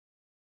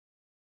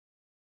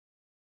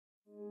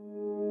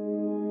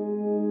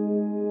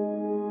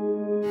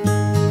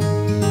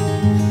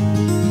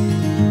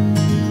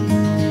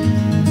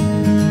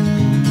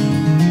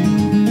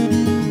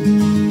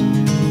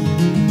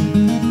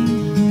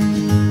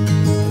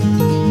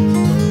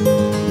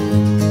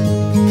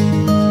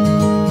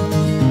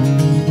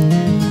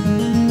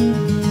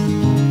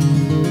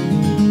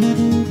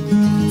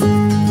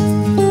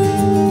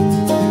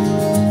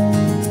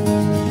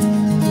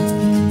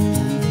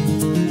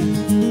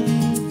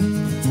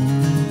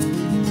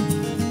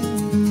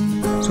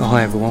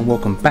Hi everyone,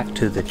 welcome back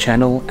to the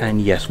channel.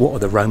 And yes, what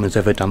have the Romans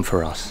ever done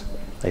for us?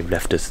 They've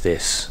left us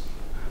this.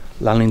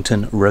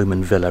 Lullingstone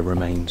Roman Villa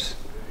remains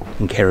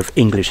in care of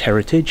English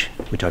Heritage,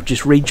 which I've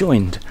just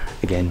rejoined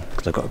again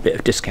because I got a bit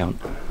of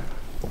discount.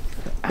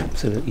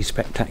 Absolutely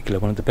spectacular,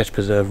 one of the best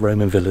preserved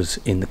Roman villas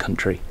in the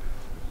country.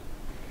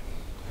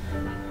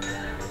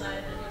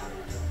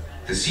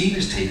 The scene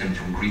is taken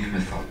from Greek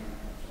mythology.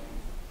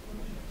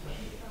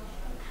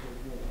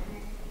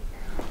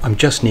 I'm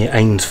just near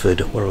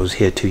Eynsford, where I was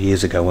here 2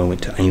 years ago when I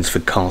went to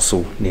Eynsford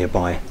Castle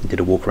nearby and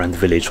did a walk around the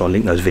village, so I'll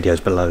link those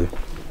videos below.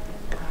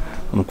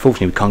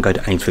 Unfortunately we can't go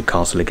to Eynsford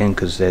Castle again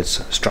because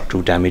there's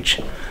structural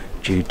damage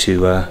due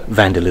to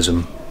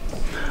vandalism,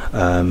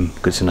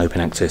 because it's an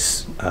open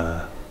access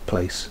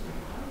place,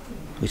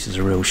 which is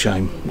a real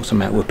shame. What's the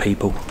matter with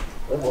people?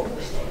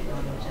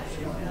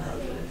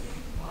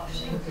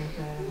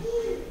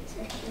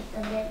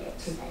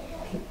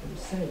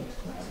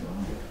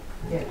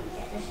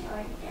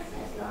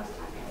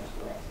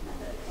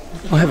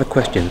 I have a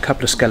question. A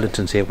couple of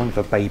skeletons here, one of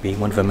a baby,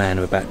 one of a man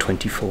of about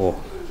 24.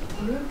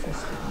 I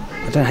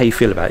don't know how you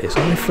feel about this.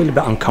 I feel a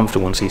bit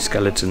uncomfortable when I see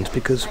skeletons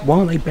because why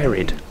aren't they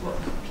buried?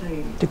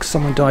 Because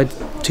someone died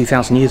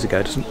 2,000 years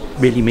ago doesn't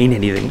really mean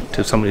anything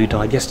to someone who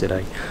died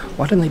yesterday.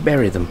 Why don't they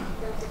bury them?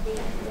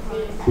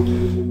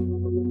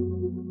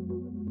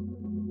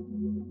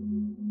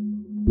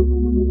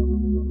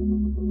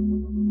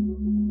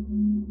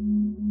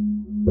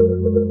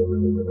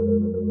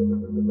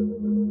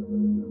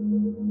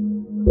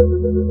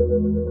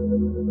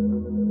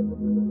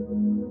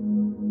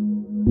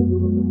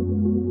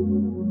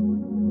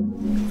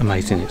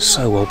 Amazing, it's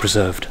so well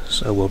preserved,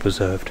 so well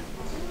preserved.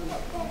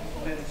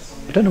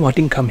 I don't know why I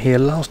didn't come here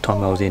last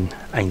time I was in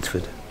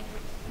Eynsford.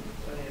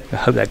 I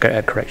hope that got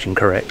that correction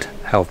correct,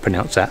 how I've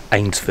pronounced that.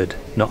 Eynsford,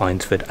 not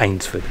Eynsford,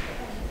 Eynsford.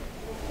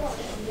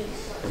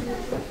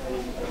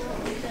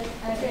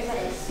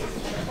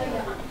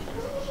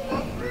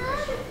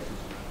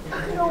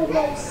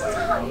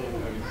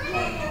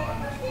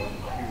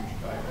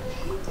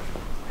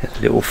 There's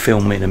a little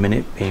film in a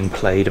minute being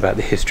played about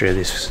the history of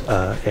this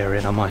area,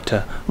 and I might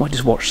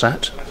just watch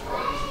that,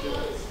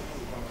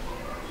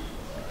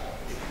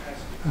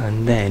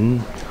 and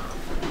then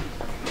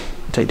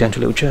take it down to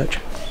a little church.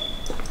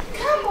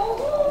 Come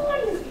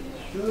on!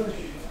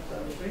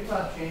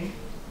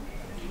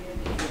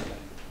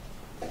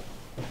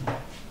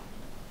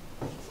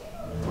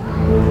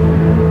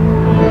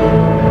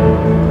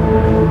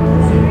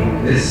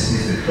 This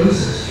is the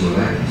closest you're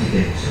likely to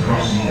get to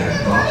crossing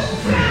that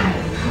vast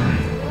threshold of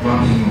time,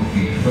 planting your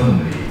feet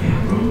firmly in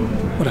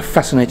Rome. What a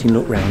fascinating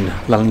look round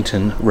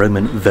Lullingstone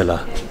Roman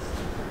Villa.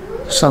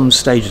 Some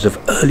stages of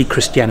early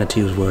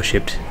Christianity was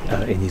worshipped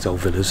in these old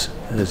villas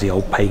as the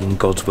old pagan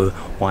gods were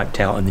wiped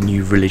out and the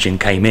new religion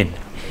came in.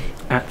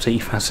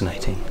 Absolutely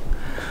fascinating.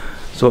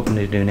 So what I'm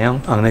going to do now,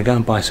 I'm going to go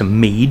and buy some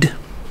mead,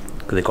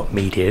 because they've got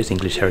mead here, it's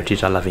English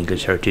Heritage, I love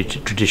English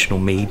Heritage, traditional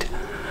mead,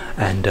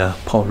 and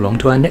pop along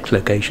to our next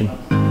location.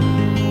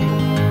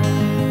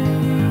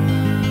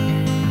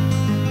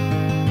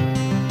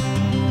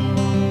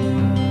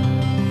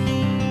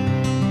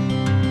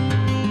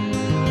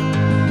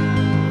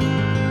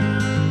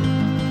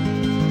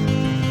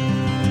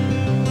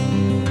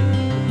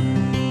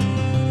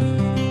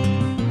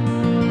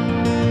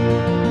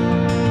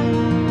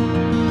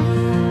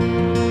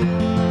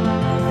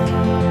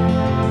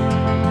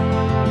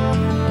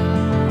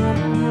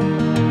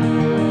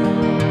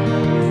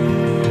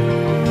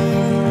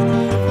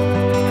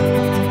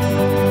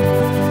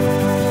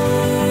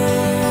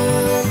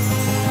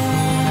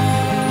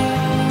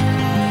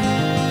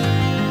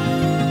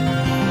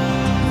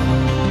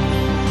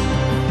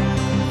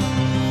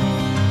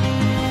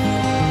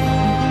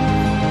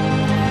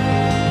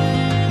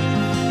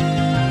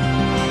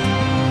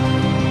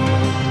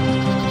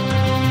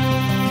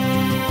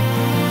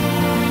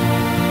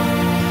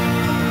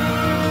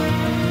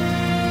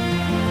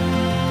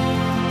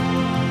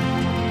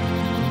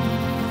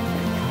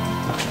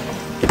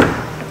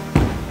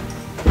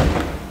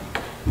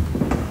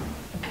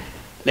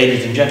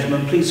 Ladies and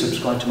gentlemen, please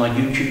subscribe to my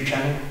YouTube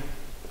channel.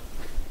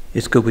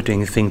 It's good we're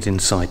doing things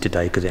inside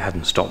today because it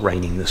hadn't stopped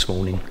raining this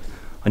morning.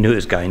 I knew it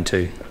was going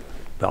to,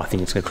 but I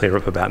think it's going to clear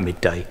up about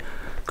midday.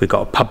 We've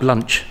got a pub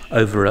lunch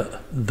over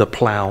at the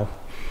Plough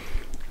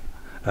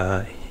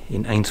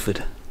in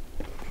Eynsford.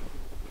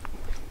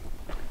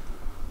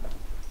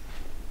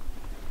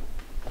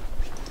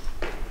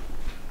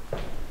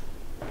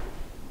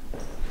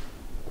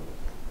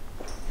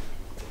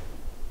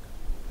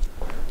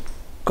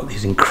 Got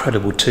these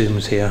incredible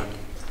tombs here.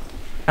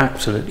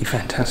 Absolutely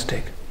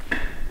fantastic.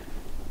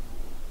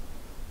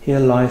 Here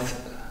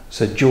lieth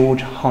Sir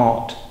George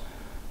Hart,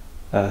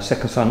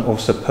 second son of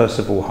Sir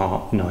Percival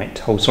Hart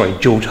Knight. Oh, sorry,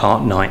 George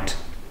Hart Knight,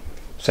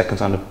 second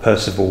son of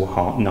Percival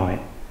Hart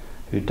Knight,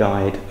 who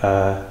died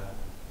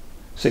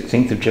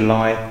 16th of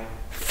July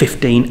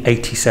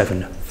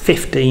 1587.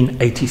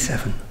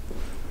 1587.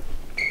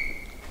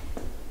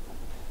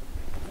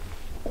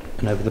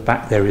 And over the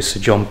back there is Sir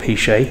John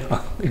Pichet.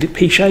 Is it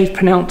Pichet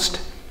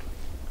pronounced?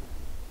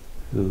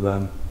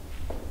 Who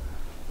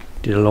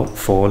did a lot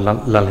for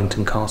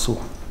Lullingstone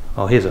Castle.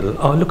 Oh, here's a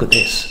look at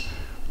this.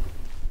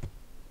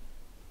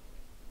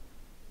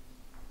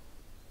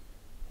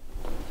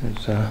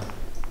 There's,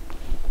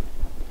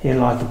 here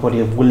lies the body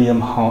of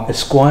William Hart,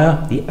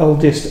 Esquire, the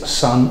eldest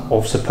son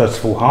of Sir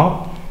Percival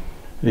Hart,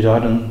 who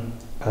died on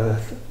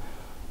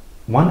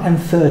 1 and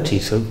 30,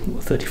 so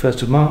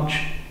 31st of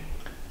March,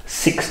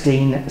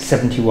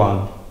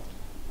 1671,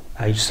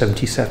 age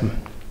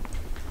 77.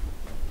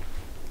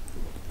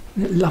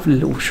 Lovely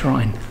little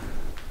shrine,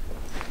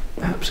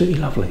 absolutely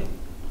lovely.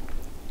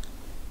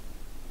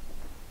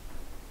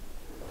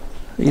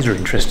 These are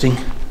interesting.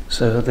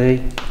 So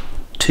the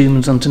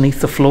tombs underneath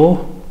the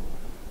floor.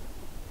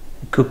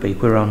 It could be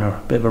we're on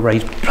a bit of a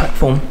raised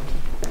platform.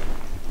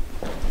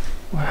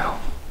 Wow.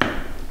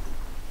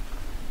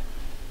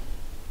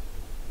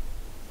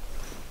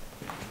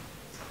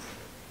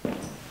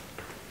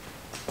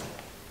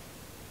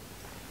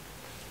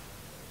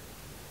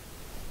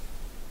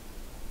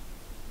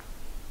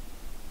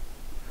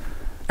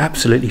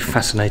 Absolutely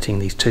fascinating,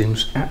 these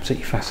tombs,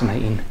 absolutely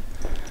fascinating,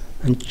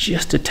 and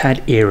just a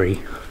tad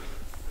eerie.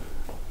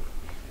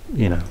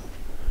 You know,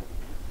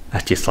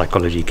 that's just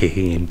psychology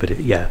kicking in, but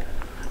yeah,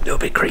 a little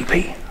bit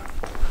creepy,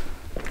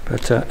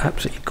 but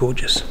absolutely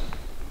gorgeous.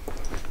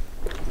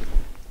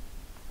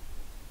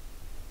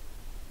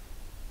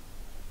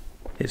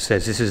 It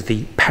says this is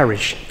the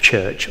parish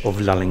church of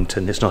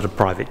Lullingstone. It's not a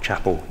private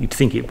chapel. You'd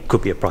think it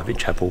could be a private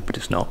chapel, but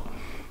it's not.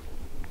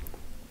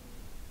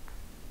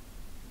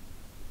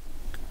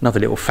 Another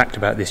little fact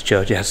about this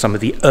church, it has some of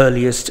the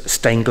earliest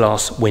stained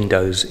glass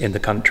windows in the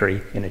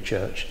country in a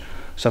church.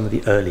 Some of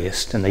the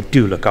earliest, and they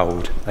do look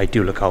old. They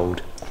do look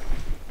old.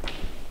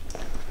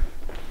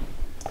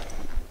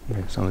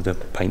 Yeah, some of the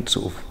paint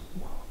sort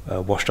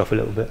of washed off a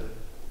little bit.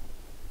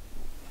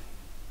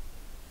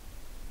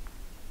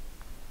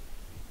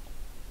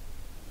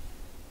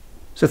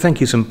 So thank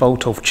you, St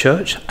Botolph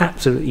Church.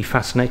 Absolutely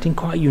fascinating.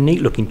 Quite a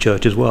unique looking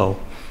church as well,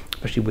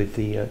 especially with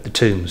the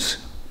tombs.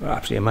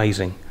 Absolutely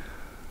amazing.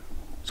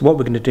 So what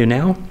we're going to do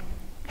now,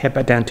 head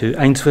back down to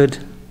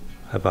Eynsford,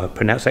 if I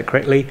pronounced that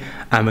correctly,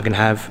 and we're going to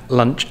have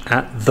lunch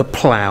at the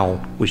Plough,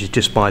 which is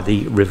just by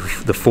the river,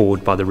 the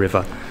ford by the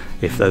river,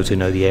 if those who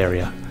know the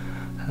area.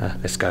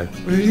 Let's go.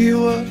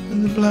 Radio up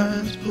and the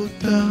blinds pulled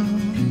down.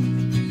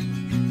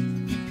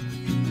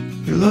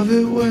 You love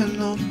it when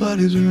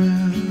nobody's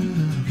around.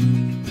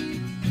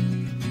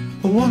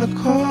 I wanna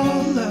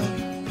call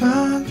out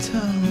round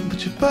town,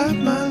 but you bite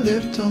my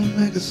lip, don't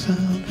make a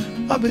sound.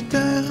 I'll be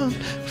damned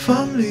if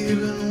I'm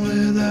leaving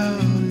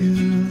without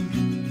you.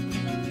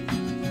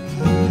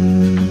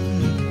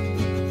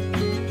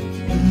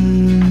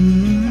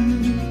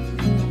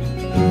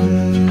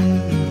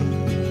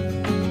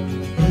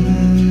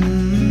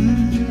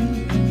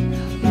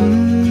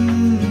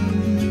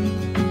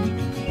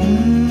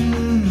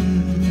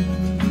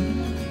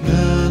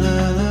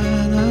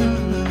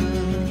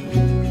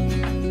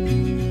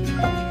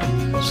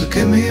 So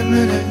give me a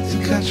minute to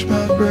catch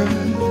my breath.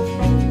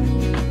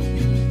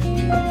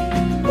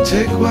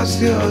 Take what's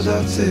yours,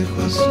 I'll take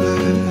what's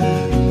left.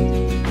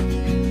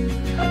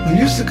 I'm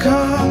used to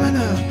coming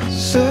up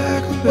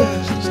second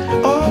best.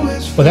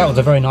 Always. Well, that was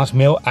a very nice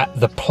meal at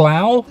the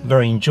Plough.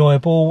 Very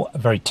enjoyable,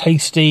 very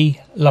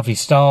tasty, lovely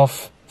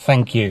staff.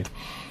 Thank you.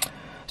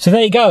 So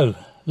there you go,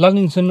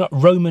 Lullingstone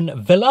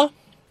Roman Villa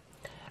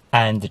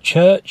and the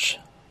church.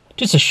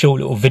 Just a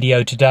short little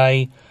video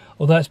today.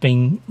 Although it's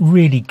been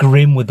really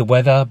grim with the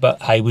weather,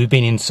 but hey, we've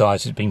been inside,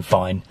 so it's been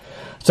fine.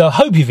 So I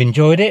hope you've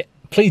enjoyed it.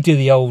 Please do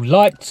the old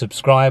like,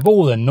 subscribe,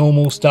 all the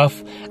normal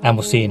stuff, and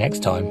we'll see you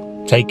next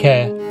time. Take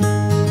care.